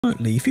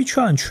Currently, if you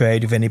try and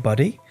trade with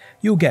anybody,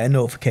 you'll get a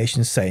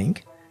notification saying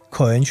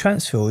current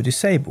transfer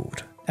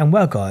disabled. And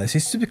well guys,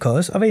 this is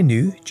because of a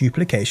new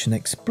duplication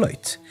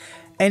exploit.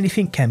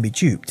 Anything can be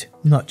duped,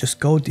 not just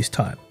gold this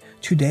time.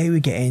 Today we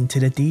get into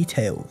the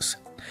details.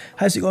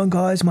 How's it going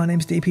guys, my name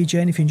is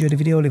DPJ, and if you enjoyed the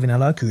video, leaving a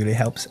like really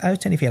helps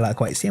out, and if you like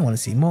what you see and want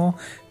to see more,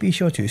 be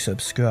sure to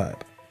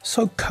subscribe.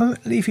 So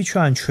currently if you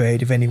try and trade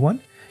with anyone,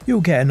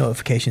 you'll get a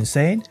notification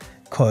saying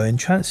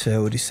current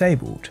transfer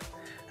disabled.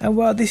 And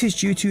while this is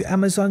due to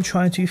Amazon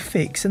trying to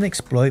fix an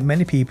exploit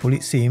many people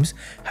it seems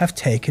have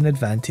taken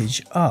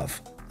advantage of,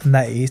 and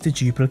that is the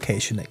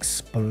duplication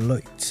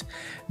exploit.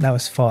 Now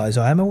as far as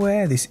I'm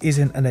aware, this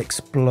isn't an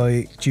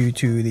exploit due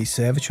to the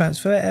server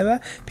transfer error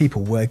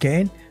people were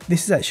getting.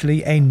 This is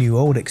actually a new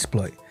old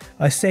exploit.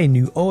 I say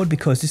new old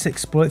because this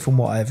exploit, from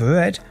what I've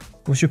read,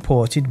 was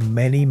reported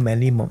many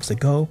months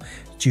ago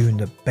during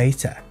the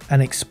beta.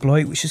 An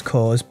exploit which is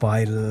caused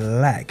by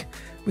lag,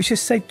 which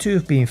is said to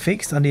have been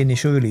fixed on the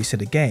initial release of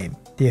the game,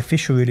 the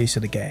official release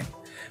of the game.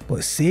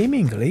 But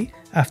seemingly,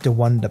 after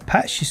one of the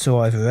patches you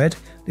saw I've read,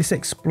 this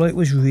exploit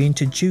was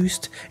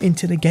reintroduced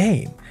into the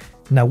game.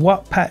 Now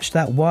what patch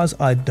that was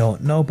I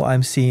don't know, but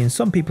I'm seeing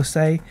some people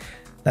say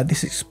that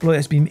this exploit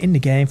has been in the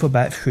game for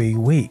about 3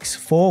 weeks,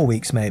 4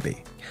 weeks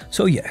maybe.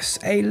 So yes,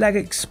 a lag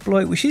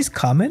exploit which is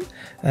common.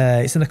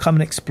 It's a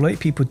common exploit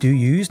people do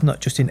use,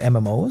 not just in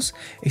MMOs.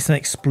 It's an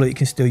exploit you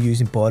can still use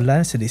in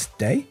Borderlands to this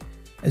day,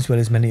 as well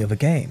as many other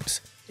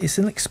games. It's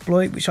an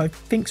exploit which I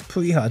think is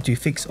pretty hard to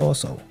fix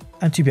also.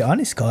 And to be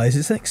honest guys,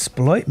 it's an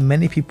exploit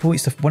many people,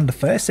 it's one of the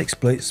first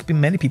exploits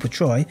many people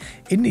try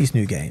in these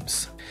new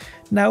games.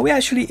 Now it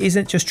actually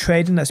isn't just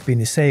trading that's been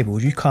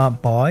disabled. You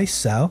can't buy,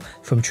 sell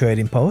from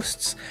trading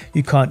posts.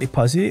 You can't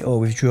deposit or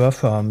withdraw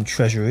from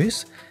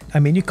treasuries. I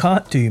mean, you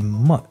can't do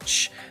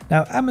much.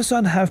 Now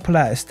Amazon have put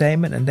out a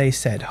statement and they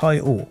said, "Hi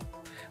all.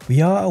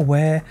 We are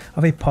aware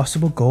of a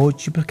possible gold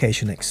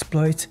duplication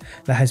exploit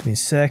that has been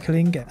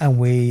circling, and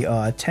we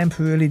are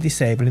temporarily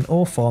disabling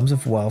all forms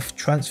of wealth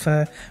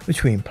transfer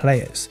between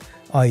players,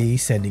 i.e.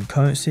 sending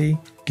currency,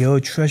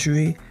 guild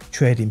treasury,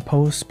 trading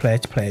posts,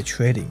 player-to-player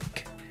trading.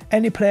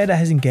 Any player that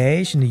has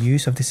engaged in the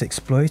use of this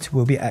exploit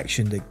will be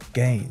actioned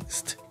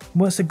against.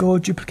 Once the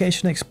gold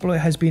duplication exploit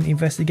has been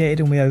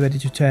investigated and we are ready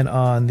to turn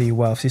on the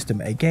wealth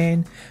system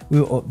again, we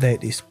will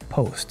update this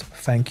post.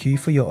 Thank you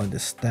for your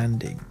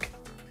understanding."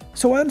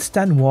 So I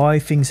understand why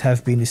things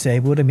have been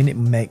disabled. I mean, it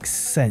makes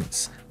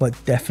sense, but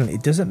definitely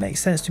it doesn't make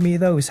sense to me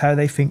though is how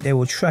they think they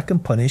will track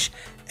and punish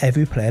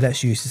every player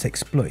that's used this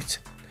exploit.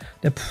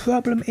 The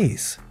problem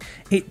is,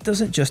 it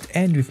doesn't just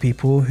end with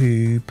people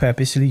who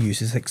purposely use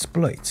this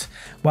exploit.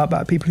 What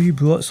about people who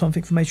brought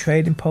something from a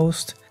trading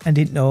post and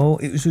didn't know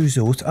it was a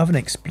result of an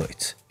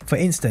exploit? For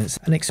instance,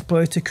 an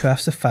exploiter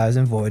crafts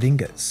 1,000 void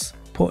ingots,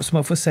 puts them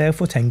up for sale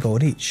for 10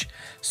 gold each.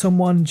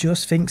 Someone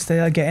just thinks they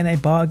are getting a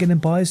bargain and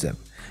buys them,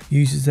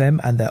 uses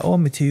them and their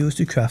own materials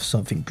to craft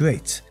something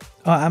great.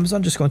 Are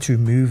Amazon just going to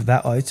remove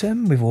that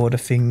item with all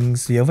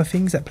the other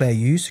things that player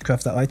use to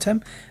craft that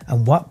item,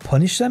 and what,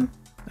 punish them?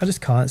 I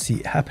just can't see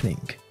it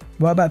happening.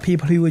 What about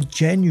people who were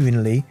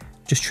genuinely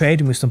just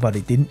trading with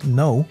somebody, didn't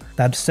know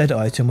that said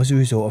item was a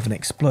result of an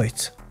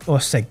exploit, or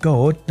said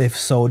gold they've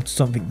sold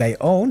something they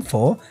own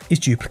for is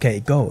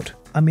duplicated gold?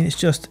 I mean, it's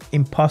just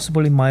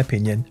impossible in my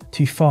opinion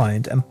to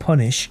find and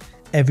punish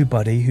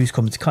everybody who's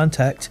come into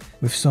contact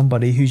with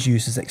somebody who's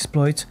used this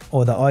exploit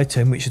or the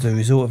item which is a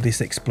result of this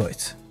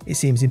exploit. It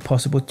seems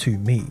impossible to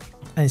me,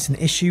 and it's an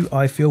issue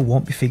I feel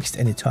won't be fixed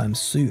anytime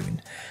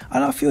soon.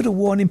 And I feel the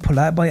warning put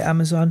out by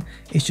Amazon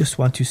is just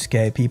one to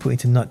scare people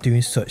into not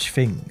doing such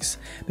things,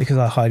 because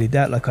I highly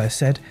doubt, like I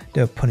said,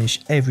 they'll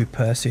punish every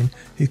person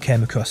who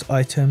came across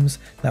items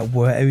that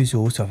were a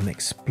result of an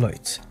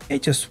exploit.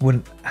 It just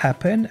wouldn't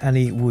happen, and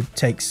it would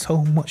take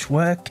so much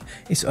work,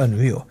 it's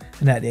unreal.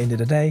 And at the end of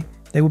the day,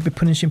 they would be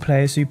punishing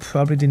players who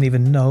probably didn't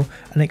even know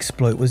an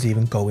exploit was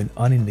even going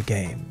on in the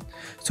game.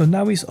 So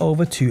now it's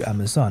over to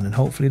Amazon, and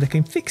hopefully they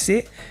can fix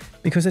it,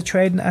 because the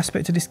trading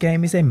aspect of this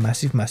game is a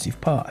massive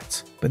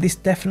part. But this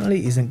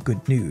definitely isn't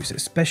good news,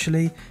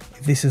 especially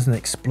if this is an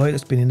exploit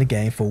that's been in the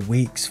game for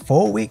weeks,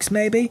 4 weeks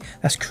maybe.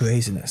 That's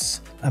craziness.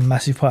 A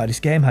massive part of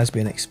this game has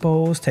been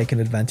exposed, taken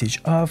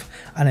advantage of,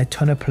 and a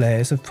ton of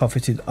players have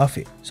profited off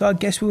it. So I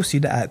guess we'll see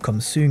the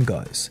outcome soon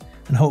guys.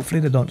 And hopefully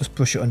they don't just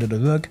brush it under the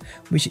rug,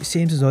 which it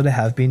seems as though they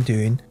have been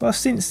doing, well,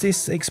 since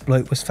this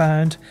exploit was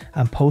found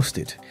and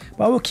posted.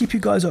 But I will keep you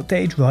guys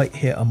updated right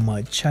here on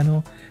my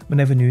channel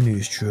whenever new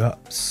news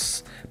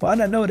drops. But on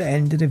that note, the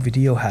end of the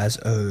video has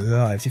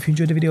arrived. If you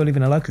enjoyed the video,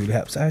 leaving a like really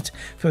helps out.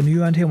 If you're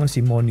new around here and want to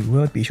see more new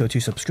world, be sure to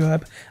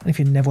subscribe. And if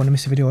you never want to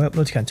miss a video I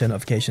upload, you can turn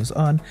notifications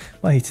on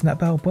by hitting that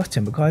bell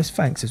button. But guys,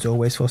 thanks as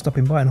always for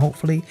stopping by, and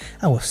hopefully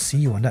I will see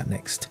you on that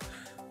next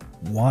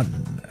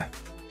one.